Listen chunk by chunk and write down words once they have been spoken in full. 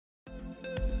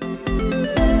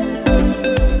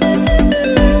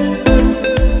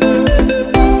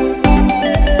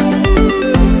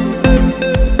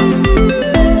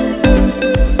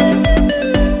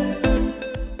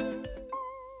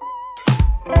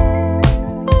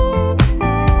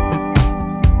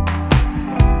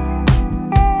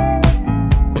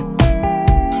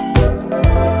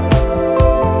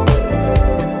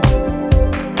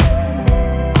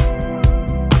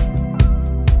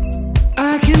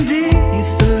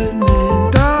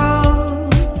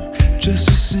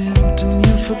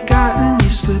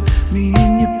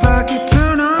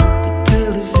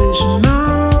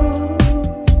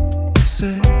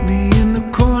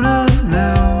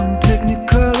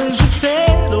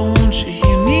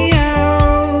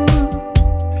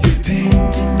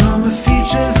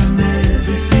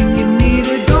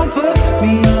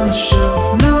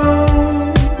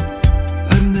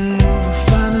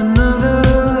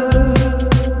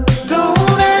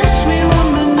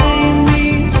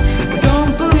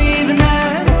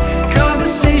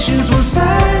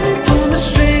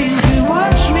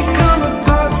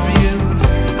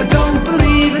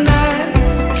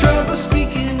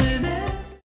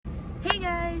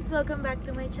Welcome back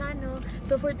to my channel.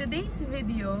 So for today's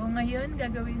video, ngayon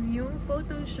gagawin yung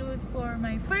photo shoot for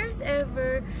my first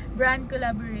ever brand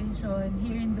collaboration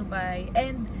here in Dubai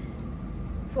and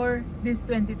for this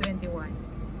 2021.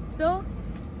 So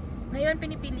ngayon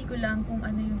pinipili ko lang kung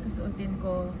ano yung susuotin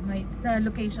ko sa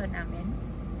location namin.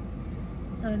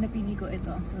 So napili ko ito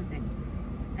ang suotin.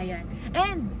 Ayan.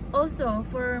 And also,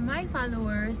 for my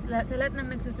followers, sa lahat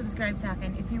ng nagsusubscribe sa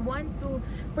akin, if you want to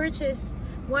purchase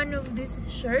one of these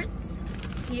shirts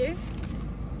here,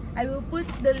 I will put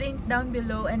the link down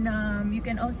below, and you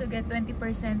can also get 20%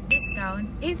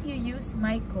 discount if you use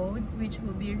my code, which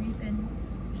will be written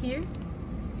here.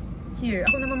 Here.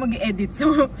 Ako naman mag-edit,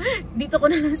 so dito ko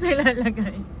na lang siya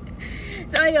ilalagay.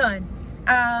 So, ayun.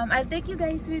 I'll take you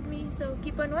guys with me, so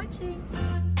keep on watching.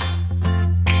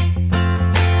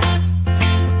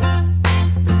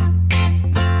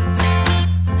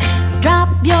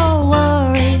 Drop your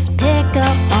worries, pick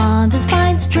up on this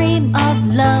fine stream of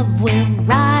love we're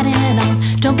riding on.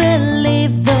 Don't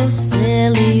believe those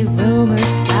silly rumors,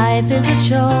 life is a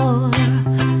chore.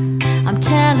 I'm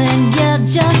telling you,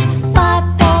 just 5,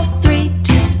 4, 3,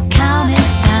 2, count it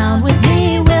down. With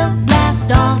me we'll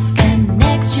blast off, and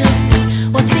next you'll see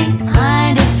what's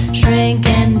behind us shrink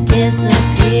and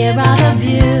disappear out of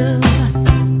view.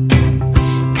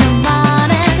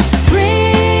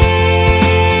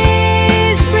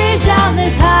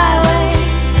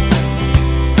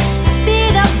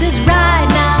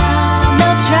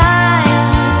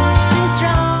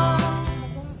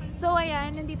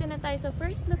 Sa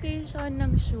first location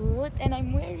ng shoot, and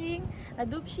I'm wearing a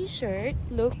Dubshi shirt.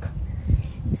 Look,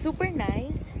 super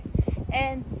nice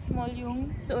and small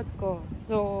yung suot ko.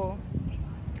 So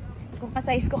kung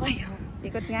ka-size ko kayo,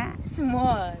 ikot nga,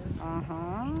 small.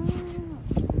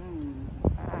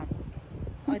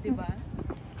 O diba?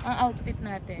 Ang outfit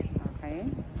natin. Okay,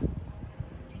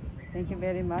 thank you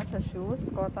very much. The shoes,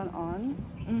 cotton on.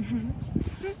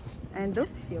 And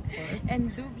Dubshi, of course. And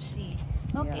Dubshi.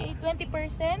 Okay, yeah.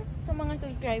 20% sa mga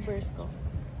subscribers ko.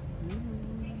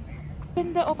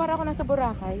 Ganda, para ako nasa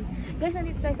Boracay. Guys,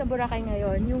 nandito tayo sa Boracay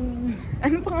ngayon. Yung,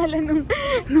 anong pangalan nung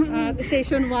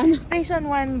Station 1.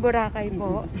 Station 1 Boracay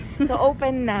po. So,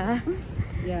 open na.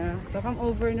 Yeah, so come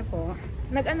over na po.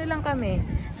 Nag-ano lang kami,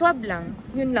 swab lang.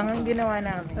 Yun lang ang ginawa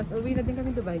namin. Tapos uwi na din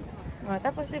kami Dubai.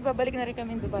 Tapos babalik na rin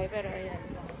kami Dubai, pero ayan.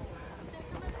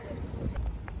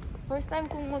 First time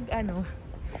kong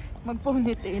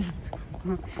mag-ponytail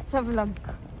sa vlog.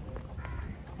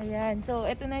 Ayan. So,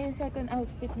 ito na yung second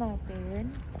outfit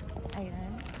natin.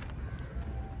 Ayan.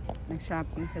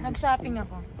 Nag-shopping sa Dubshi. Nag-shopping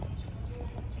ako.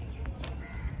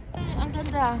 Ang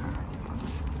ganda.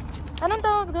 Anong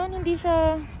tawag doon? Hindi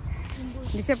siya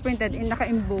printed.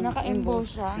 Naka-emboss.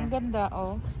 Naka-emboss siya. Ang ganda,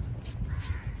 oh.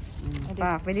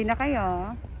 Pwede na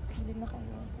kayo. Pwede na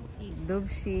kayo.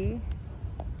 Dubshi.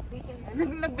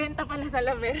 Nagbenta pala sa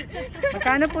laber.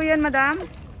 Magkano po yan, madam?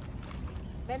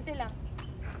 20 lang.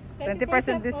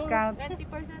 20% discount. 20%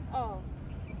 off.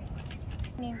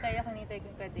 Nintay ko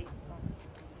ka-date ko.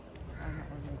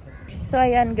 So,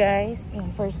 ayan guys.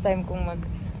 Yung first time kong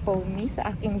mag-pony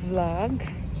sa aking vlog.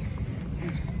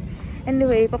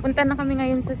 Anyway, papunta na kami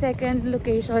ngayon sa second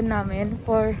location namin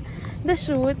for the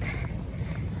shoot.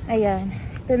 Ayan.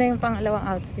 Ito na yung pangalawang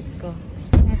outfit ko.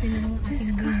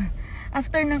 Diyos ko.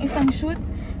 After ng isang shoot,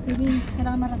 sige,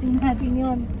 kailangan marating natin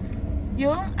yun.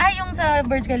 Yung sa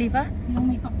Burj Khalifa? Yung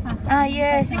may pakpak.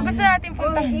 Yes. Yung gusto natin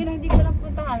puntahan. Yun, hindi ko lang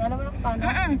puntahan. Alam mo na kung paano?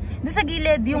 Doon sa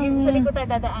gilid, yung sa likod tayo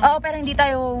dadaan. Oo, pero hindi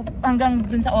tayo hanggang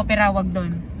dun sa opera, wag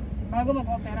doon. Bago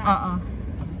mag-opera. Oo.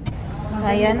 So,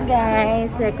 ayan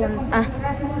guys.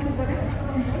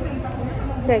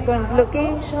 Second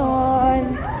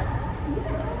location.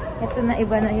 Ito na,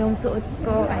 iba na yung suot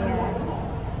ko. Ayan.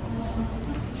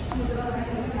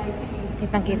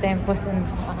 Kitang-kita yung posun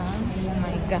pa. Oh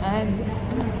my God.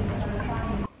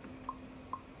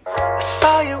 I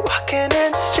saw you walking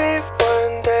in the street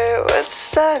one day. It was a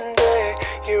Sunday.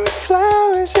 You had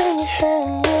flowers in your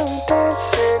hand. You were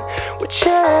dancing with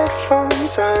your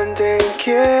headphones on. Didn't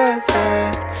care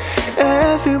that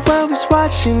everyone was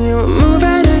watching you.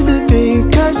 Moving to the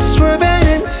beat, cause swerving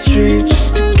in the street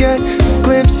just to get a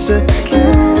glimpse of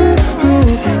you.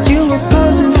 You were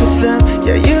posing for them.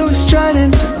 Yeah, you were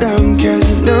striding for them. Cause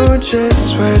I know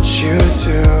just what you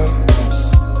do.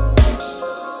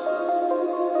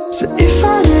 So if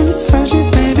I never touch you,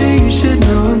 baby, you should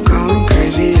know I'm going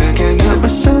crazy. I can't help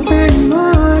myself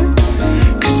anymore.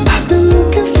 Cause I've been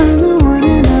looking for the one,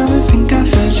 and now I think I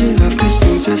found your love. Cause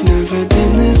things have never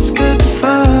been this good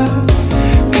before.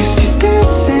 Cause you're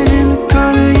dancing in the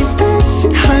corner, you're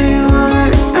dancing how you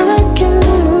want it. I can't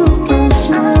help but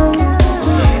smile.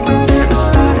 And then I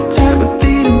started tapping,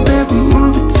 beating,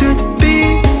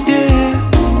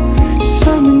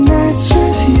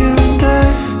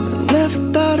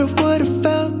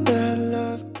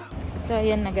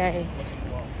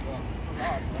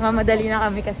 nagmamadali na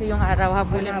kami kasi yung araw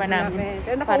habulin pa namin.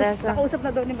 Pero Para sa nakausap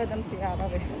na daw ni Madam si Araw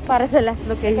eh. para sa last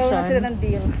Ikaw na sila location. ng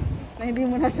deal. Na hindi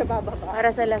mo na siya bababa. Para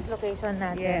sa last location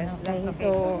natin. Yes, Okay. last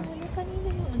So,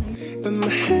 But my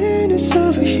head is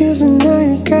over heels and now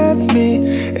you got me,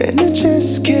 and I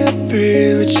just can't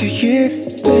breathe with you here,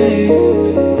 babe.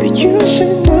 And you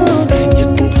should know, you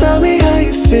can tell me how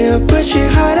you feel, put your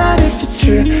heart out if it's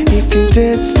real. You can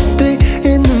dance till 3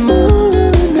 in the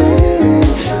morning.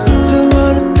 Don't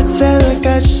wanna pretend like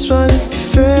I just wanna be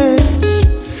friends.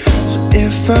 So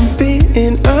if I'm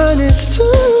being honest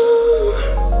too,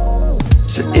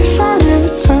 so if I never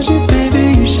told you,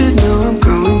 baby, you should know I'm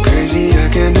going crazy. I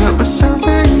can't help myself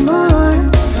anymore.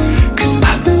 Cause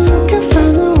I've been looking for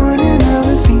the one, and I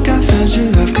would think I found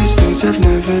your love. Cause things have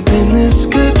never been this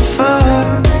good before.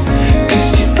 Cause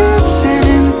you're dancing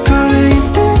in the corner,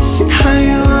 you're dancing how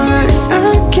you wanna, and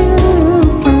I can't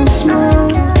help but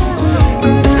smile.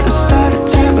 And then I started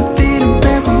to tap my feet, and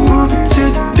babe, we're moving to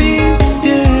the beat,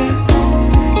 yeah.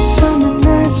 Summer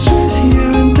nights with you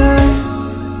and I.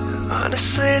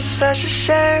 Honestly, it's such a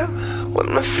shame when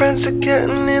my friends are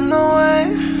getting in the way.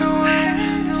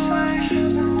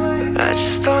 I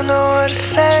just don't know what to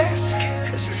say.